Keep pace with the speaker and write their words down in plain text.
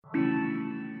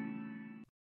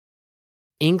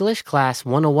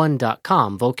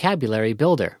EnglishClass101.com Vocabulary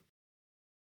Builder.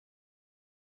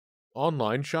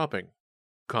 Online shopping.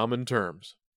 Common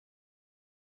terms.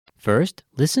 First,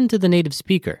 listen to the native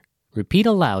speaker. Repeat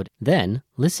aloud, then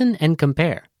listen and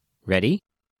compare. Ready?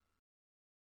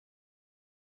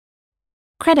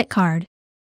 Credit card.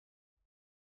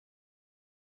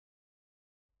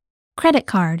 Credit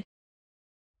card.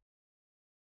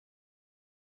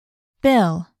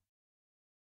 Bill.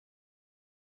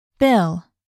 Bill.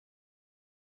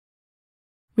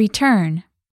 Return.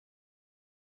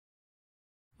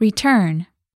 Return.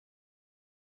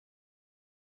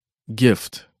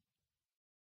 Gift.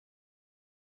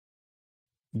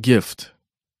 Gift.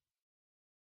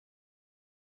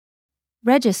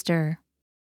 Register.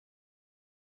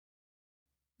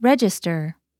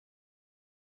 Register.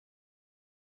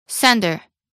 Sender.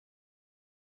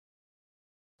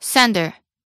 Sender.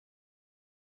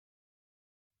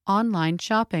 Online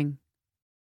shopping.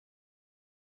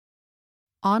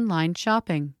 Online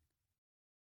shopping.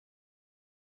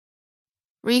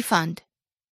 Refund.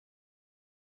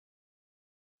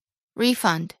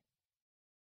 Refund.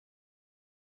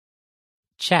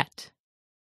 Chat.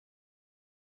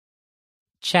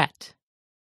 Chat.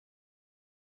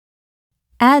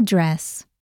 Address.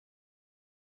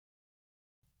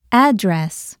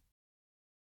 Address.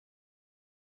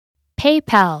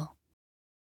 PayPal.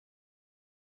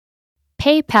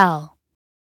 PayPal.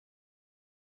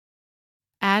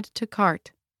 Add to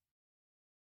cart.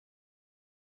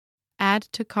 Add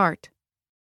to cart.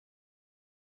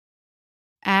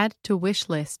 Add to wish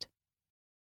list.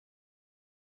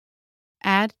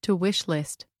 Add to wish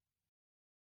list.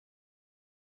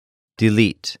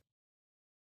 Delete.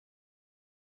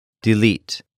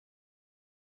 Delete.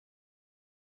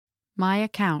 My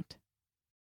account.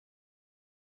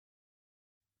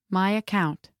 My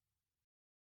account.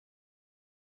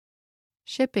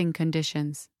 Shipping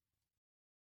conditions.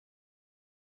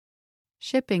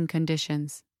 Shipping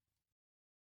conditions.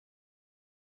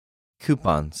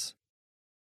 Coupons.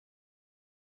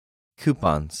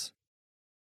 Coupons.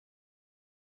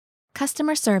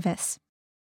 Customer service.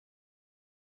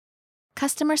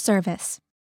 Customer service.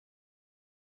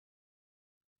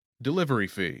 Delivery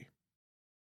fee.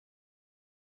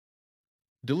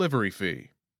 Delivery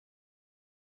fee.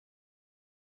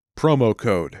 Promo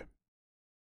code.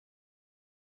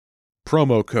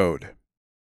 Promo code.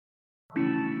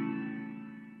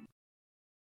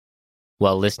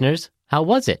 Well, listeners, how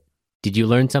was it? Did you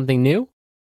learn something new?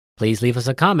 Please leave us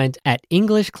a comment at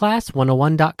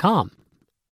EnglishClass101.com.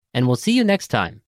 And we'll see you next time.